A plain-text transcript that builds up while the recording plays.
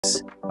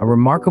A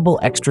remarkable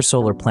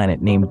extrasolar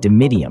planet named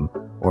Dimidium,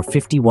 or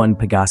 51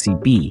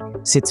 Pegasi b,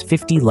 sits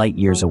 50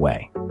 light-years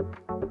away.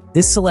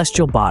 This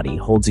celestial body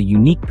holds a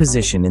unique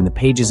position in the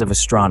pages of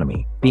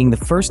astronomy, being the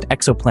first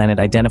exoplanet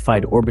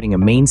identified orbiting a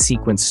main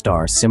sequence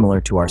star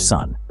similar to our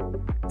Sun.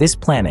 This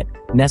planet,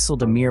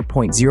 nestled a mere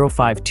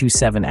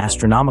 0.0527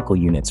 astronomical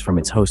units from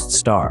its host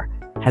star,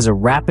 has a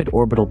rapid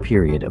orbital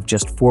period of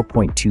just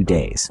 4.2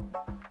 days.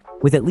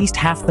 With at least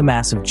half the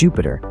mass of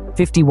Jupiter,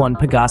 51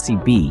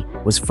 Pegasi b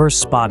was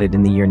first spotted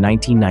in the year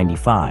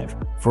 1995,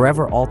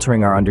 forever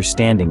altering our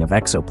understanding of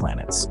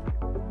exoplanets.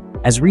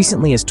 As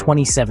recently as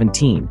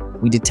 2017,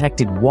 we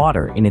detected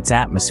water in its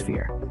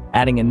atmosphere,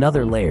 adding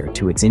another layer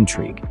to its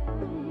intrigue.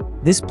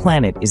 This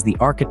planet is the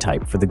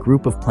archetype for the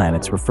group of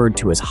planets referred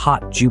to as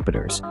hot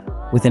Jupiters,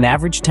 with an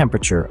average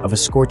temperature of a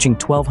scorching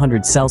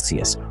 1200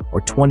 Celsius or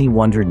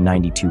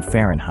 2192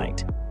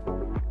 Fahrenheit.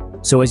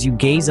 So as you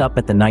gaze up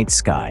at the night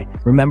sky,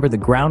 remember the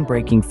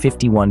groundbreaking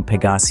 51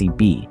 Pegasi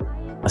b,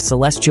 a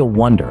celestial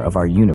wonder of our universe.